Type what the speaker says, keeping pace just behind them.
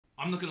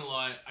I'm not gonna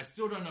lie, I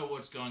still don't know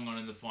what's going on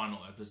in the final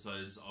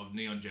episodes of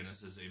Neon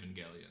Genesis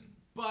Evangelion.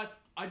 But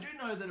I do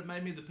know that it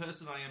made me the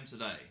person I am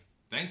today.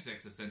 Thanks,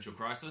 Existential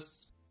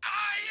Crisis.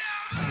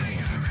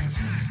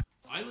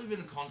 I live in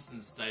a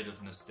constant state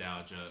of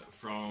nostalgia,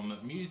 from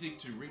music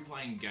to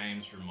replaying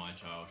games from my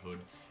childhood,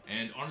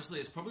 and honestly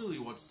it's probably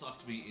what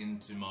sucked me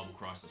into Marvel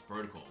Crisis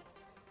Protocol.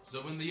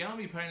 So when the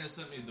Army Painter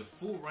sent me the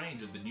full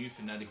range of the new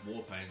Fanatic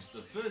Warpaints,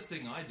 the first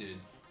thing I did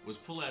was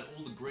pull out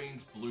all the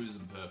greens, blues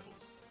and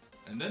purples.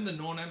 And then the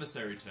Norn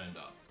Emissary turned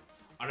up.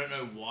 I don't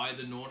know why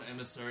the Norn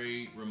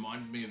Emissary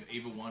reminded me of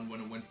Evil 1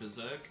 when it went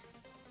berserk,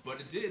 but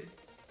it did.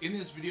 In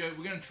this video,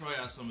 we're going to try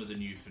out some of the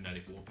new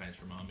Fanatic Warpaints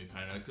from Army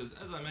Painter, because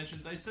as I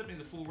mentioned, they sent me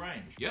the full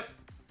range. Yep,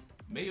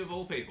 me of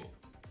all people.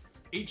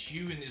 Each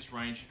hue in this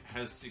range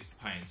has 6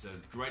 paints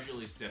that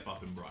gradually step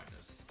up in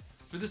brightness.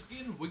 For the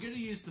skin, we're going to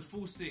use the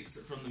full 6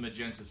 from the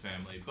magenta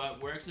family,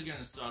 but we're actually going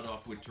to start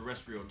off with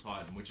Terrestrial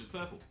Titan, which is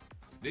purple.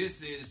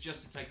 This is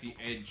just to take the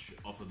edge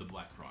off of the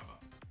black primer.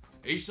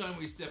 Each time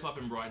we step up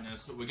in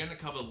brightness, we're going to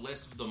cover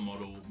less of the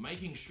model,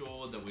 making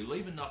sure that we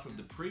leave enough of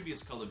the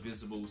previous colour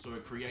visible so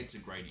it creates a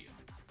gradient.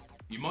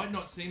 You might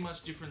not see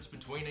much difference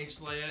between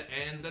each layer,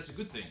 and that's a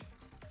good thing.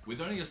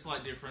 With only a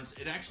slight difference,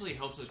 it actually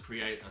helps us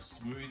create a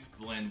smooth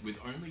blend with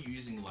only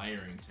using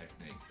layering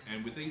techniques,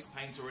 and with these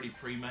paints already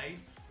pre-made,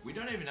 we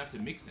don't even have to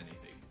mix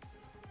anything.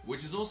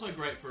 Which is also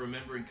great for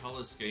remembering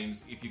colour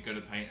schemes if you're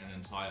going to paint an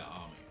entire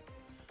army.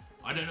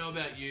 I don't know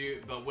about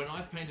you, but when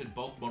I've painted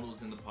bulk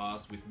models in the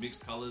past with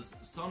mixed colours,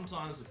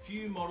 sometimes a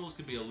few models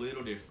can be a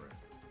little different.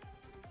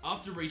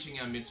 After reaching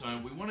our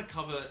mid-tone, we want to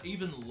cover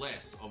even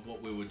less of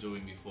what we were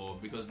doing before,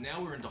 because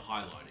now we're into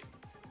highlighting.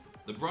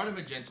 The brighter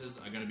magentas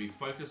are going to be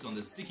focused on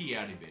the sticky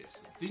outy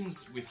bits,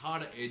 things with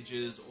harder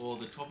edges or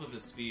the top of a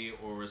sphere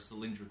or a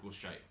cylindrical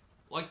shape.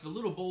 Like the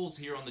little balls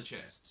here on the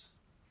chest.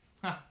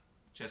 Ha!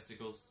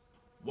 Chesticles.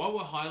 While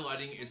we're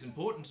highlighting, it's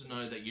important to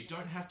know that you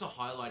don't have to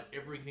highlight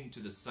everything to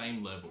the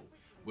same level.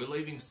 We're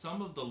leaving some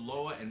of the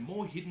lower and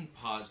more hidden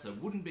parts that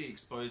wouldn't be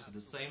exposed to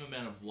the same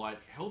amount of light.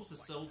 Helps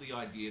us sell the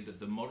idea that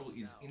the model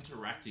is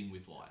interacting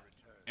with light.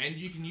 And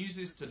you can use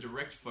this to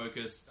direct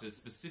focus to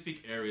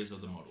specific areas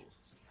of the model,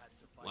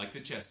 like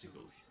the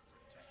chesticles.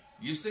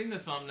 You've seen the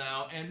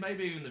thumbnail and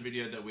maybe even the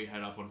video that we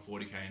had up on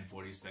 40k in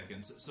 40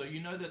 seconds, so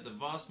you know that the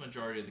vast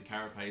majority of the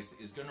carapace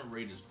is going to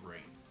read as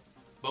green.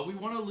 But we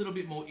want a little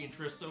bit more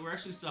interest, so we're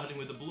actually starting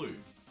with a blue.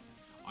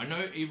 I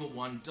know Evil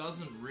 1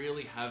 doesn't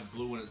really have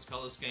blue in its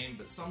colour scheme,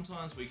 but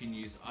sometimes we can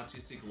use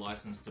artistic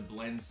license to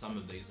blend some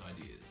of these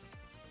ideas.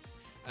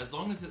 As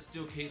long as it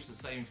still keeps the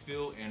same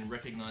feel and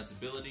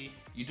recognisability,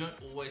 you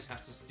don't always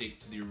have to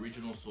stick to the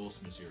original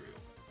source material.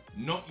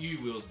 Not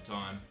you, Wheels of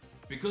Time.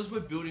 Because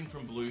we're building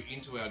from blue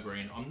into our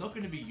green, I'm not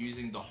going to be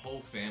using the whole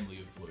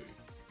family of blue.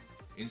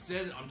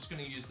 Instead, I'm just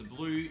going to use the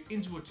blue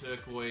into a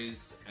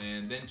turquoise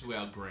and then to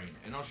our green,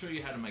 and I'll show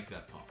you how to make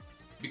that pop.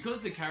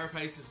 Because the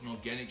carapace is an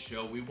organic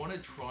shell, we want to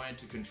try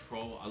to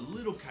control a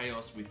little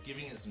chaos with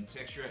giving it some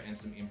texture and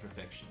some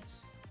imperfections.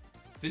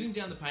 Thinning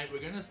down the paint,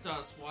 we're going to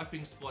start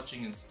swiping,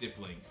 splotching and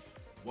stippling,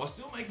 while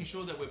still making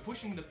sure that we're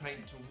pushing the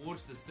paint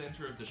towards the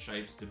center of the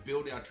shapes to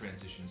build our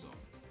transitions on.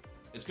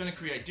 It's going to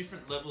create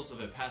different levels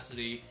of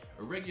opacity,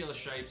 irregular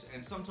shapes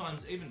and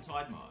sometimes even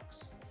tide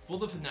marks. For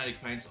the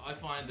Fanatic paints, I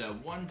find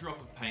that 1 drop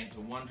of paint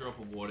to 1 drop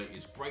of water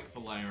is great for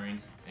layering,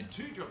 and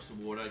 2 drops of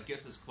water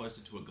gets us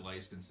closer to a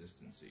glaze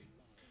consistency.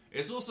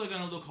 It's also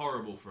going to look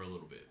horrible for a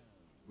little bit.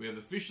 We have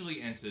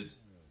officially entered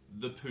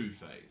the poo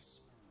phase,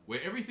 where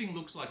everything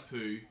looks like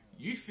poo,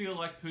 you feel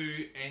like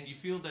poo, and you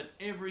feel that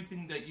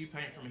everything that you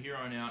paint from here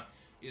on out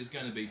is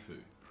going to be poo.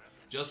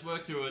 Just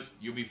work through it,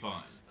 you'll be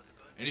fine.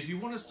 And if you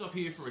want to stop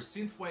here for a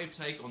synthwave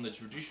take on the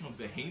traditional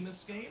behemoth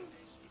scheme,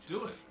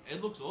 do it.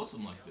 It looks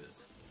awesome like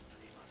this.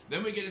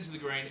 Then we get into the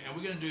green and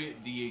we're going to do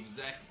the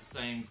exact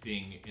same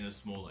thing in a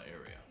smaller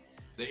area.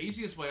 The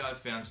easiest way I've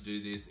found to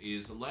do this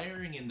is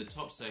layering in the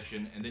top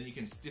section and then you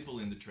can stipple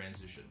in the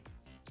transition.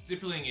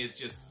 Stippling is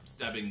just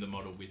stabbing the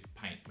model with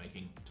paint,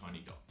 making tiny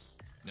dots.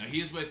 Now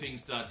here's where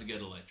things start to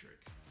get electric.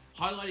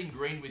 Highlighting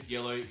green with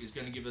yellow is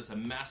going to give us a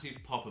massive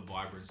pop of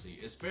vibrancy,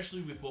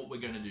 especially with what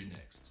we're going to do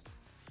next.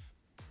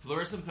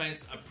 Fluorescent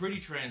paints are pretty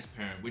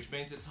transparent, which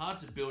means it's hard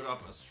to build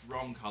up a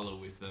strong colour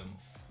with them,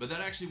 but that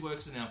actually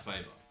works in our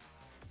favour.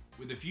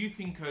 With a few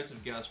thin coats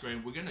of Gauss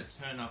grain, we're going to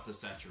turn up the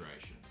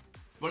saturation.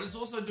 But it's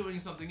also doing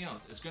something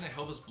else. It's going to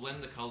help us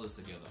blend the colours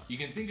together. You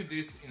can think of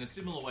this in a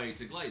similar way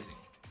to glazing.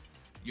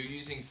 You're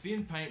using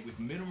thin paint with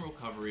minimal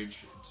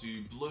coverage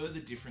to blur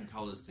the different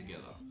colours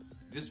together.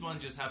 This one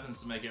just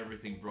happens to make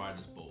everything bright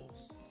as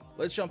balls.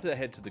 Let's jump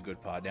ahead to the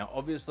good part. Now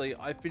obviously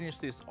I finished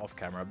this off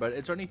camera, but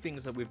it's only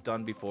things that we've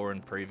done before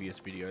in previous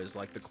videos,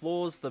 like the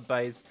claws, the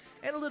base,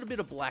 and a little bit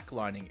of black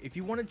lining. If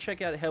you want to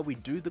check out how we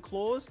do the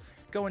claws,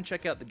 go and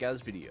check out the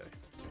Gaz video.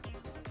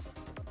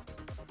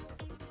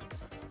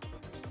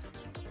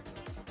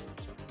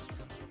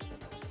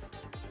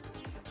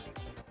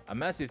 A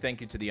massive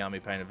thank you to the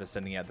Army Painter for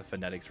sending out the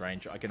Fanatics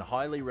range. I can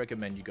highly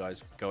recommend you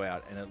guys go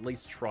out and at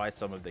least try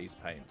some of these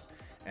paints.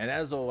 And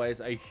as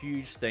always, a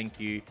huge thank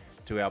you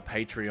to our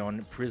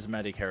Patreon,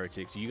 Prismatic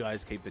Heretics. You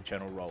guys keep the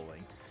channel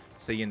rolling.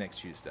 See you next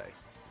Tuesday.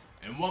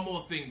 And one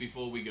more thing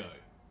before we go.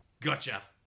 Gotcha!